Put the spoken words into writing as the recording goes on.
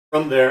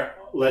From there,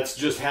 let's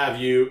just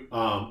have you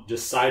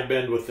just side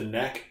bend with the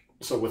neck.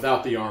 So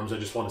without the arms, I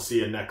just want to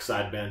see a neck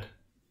side bend.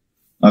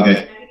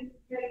 Okay.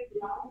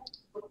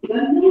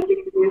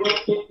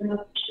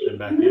 And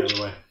back the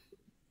other way.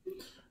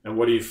 And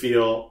what do you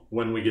feel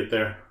when we get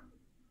there?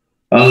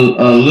 A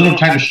little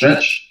tiny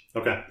stretch.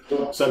 Okay.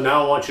 So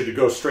now I want you to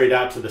go straight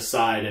out to the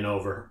side and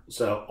over.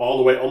 So all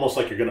the way, almost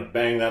like you're going to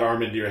bang that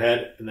arm into your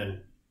head, and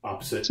then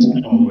opposite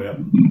all the way up.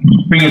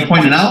 Bring it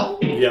pointed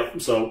out?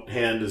 Yep. So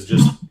hand is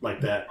just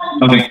like that.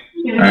 Okay.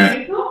 All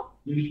right.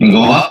 And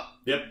go up?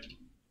 Yep.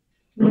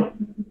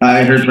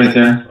 It hurts right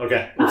there.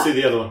 Okay. Let's see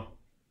the other one.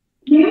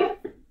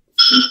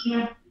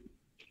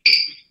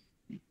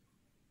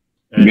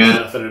 And good.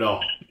 Nothing at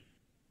all.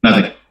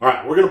 Nothing. All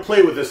right. We're going to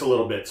play with this a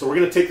little bit. So we're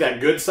going to take that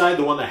good side,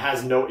 the one that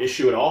has no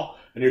issue at all,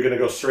 and you're going to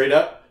go straight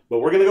up. But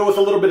we're going to go with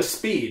a little bit of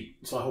speed.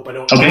 So I hope I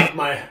don't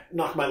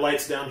knock my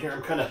lights down here.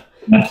 I'm kind of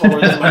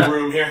taller than my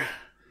room here.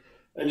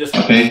 And just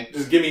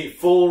give me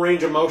full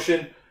range of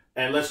motion.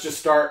 And let's just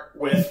start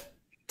with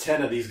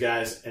 10 of these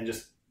guys and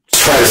just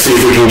try to see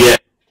if we can get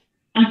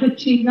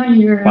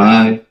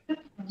 5,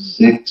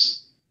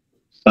 6,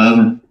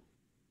 7,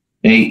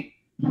 8,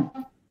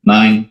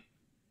 9,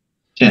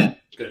 10.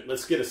 Good.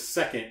 Let's get a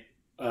second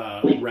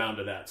round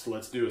of that. So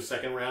let's do a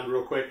second round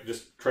real quick.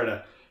 Just try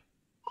to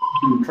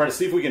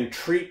see if we can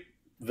treat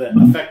the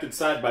affected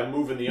side by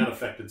moving the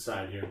unaffected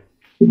side here.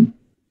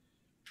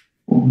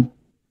 4,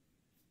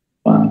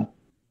 5,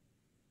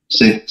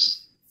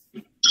 6,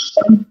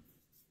 7,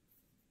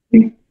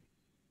 8,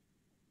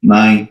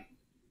 9,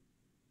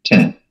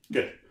 10.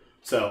 Good.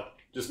 So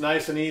just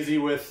nice and easy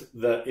with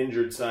the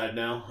injured side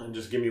now, and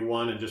just give me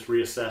one and just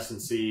reassess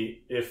and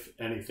see if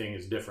anything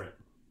is different.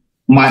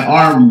 My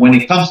arm, when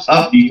it comes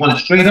up, do you want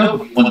it straight up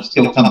or do you want it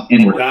still come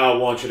inward? Now I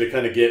want you to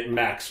kind of get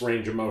max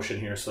range of motion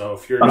here. So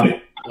if you're going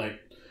to, I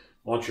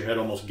want your head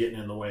almost getting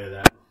in the way of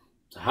that.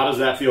 So how does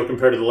that feel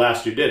compared to the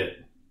last you did it?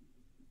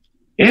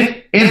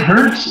 It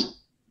hurts.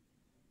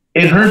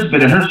 It hurts,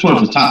 but it hurts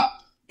towards the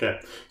top. Okay.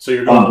 So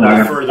you're going a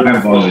little further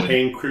before the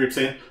pain creeps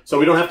in. So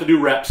we don't have to do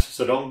reps,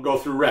 so don't go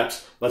through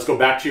reps. Let's go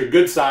back to your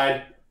good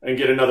side and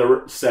get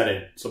another set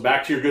in. So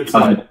back to your good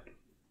side. Okay.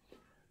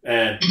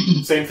 And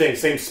same thing,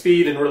 same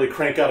speed, and really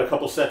crank out a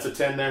couple sets of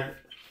 10 there.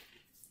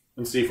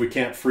 And see if we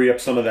can't free up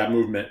some of that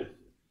movement.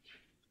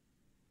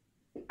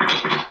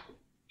 All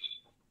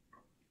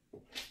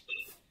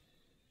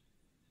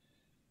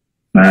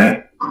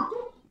right.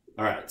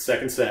 All right,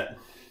 second set.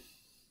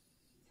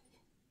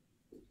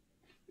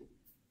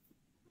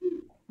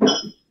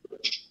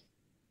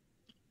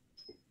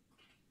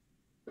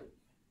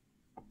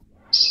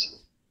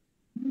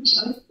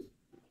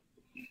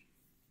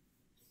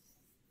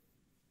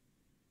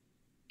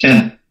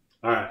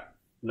 All right,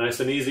 nice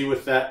and easy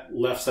with that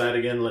left side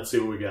again. Let's see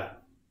what we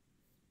got.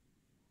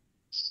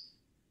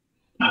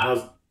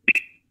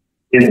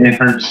 It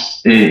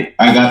hurts.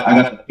 I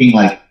got the pain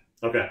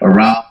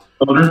around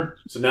the shoulder.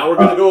 So now we're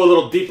going to go a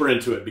little deeper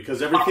into it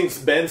because everything's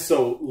been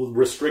so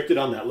restricted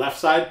on that left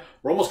side.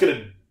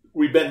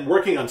 We've been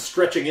working on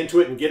stretching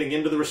into it and getting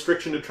into the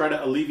restriction to try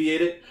to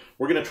alleviate it.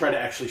 We're going to try to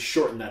actually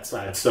shorten that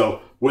side.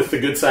 So with the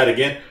good side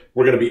again,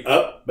 we're going to be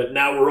up, but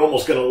now we're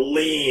almost going to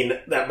lean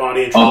that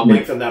body and try to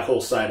lengthen that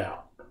whole side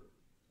out.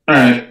 All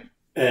right.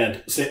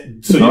 And so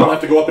you don't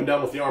have to go up and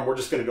down with the arm. We're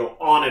just going to go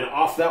on and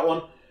off that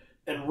one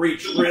and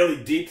reach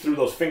really deep through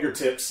those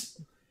fingertips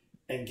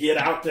and get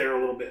out there a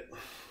little bit.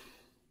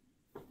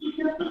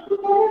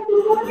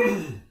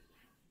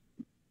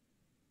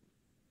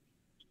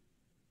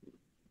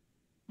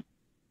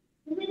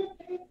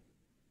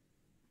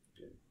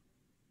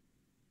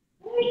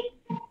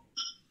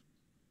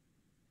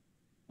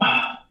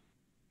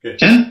 Good.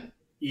 10?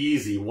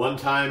 Easy. One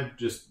time,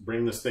 just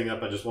bring this thing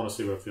up. I just want to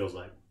see what it feels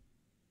like.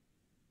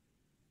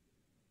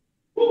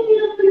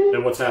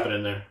 And what's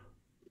happening there?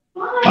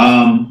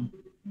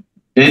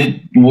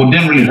 It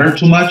didn't really hurt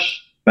too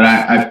much, but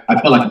I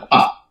felt like a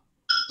pop.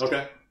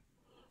 Okay.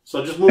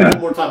 So just move it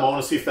one more time. I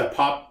want to see if that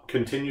pop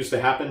continues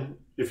to happen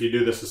if you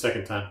do this a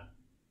second time.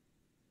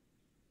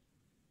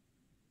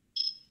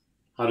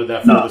 How did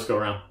that feel this go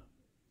around?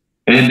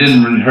 It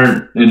didn't really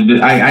hurt.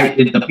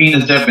 The pain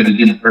is there, but it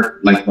didn't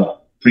hurt like the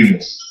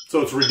previous.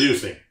 So it's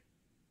reducing.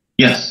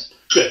 Yes.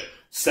 Good.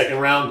 Second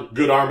round,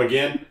 good arm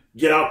again.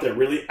 Get out there,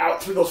 really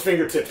out through those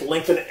fingertips.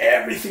 Lengthen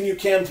everything you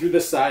can through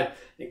this side.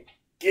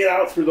 Get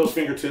out through those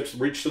fingertips.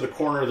 Reach to the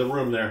corner of the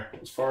room there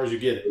as far as you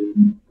get it.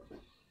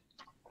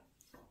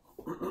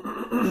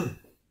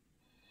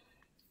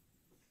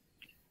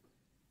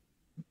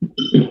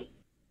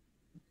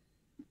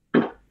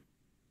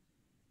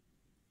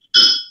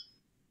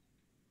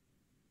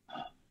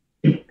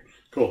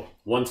 Cool.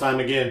 One time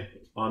again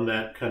on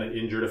that kind of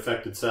injured,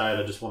 affected side.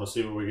 I just want to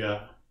see what we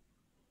got.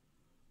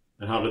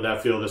 And how did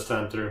that feel this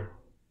time through?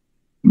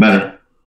 Better.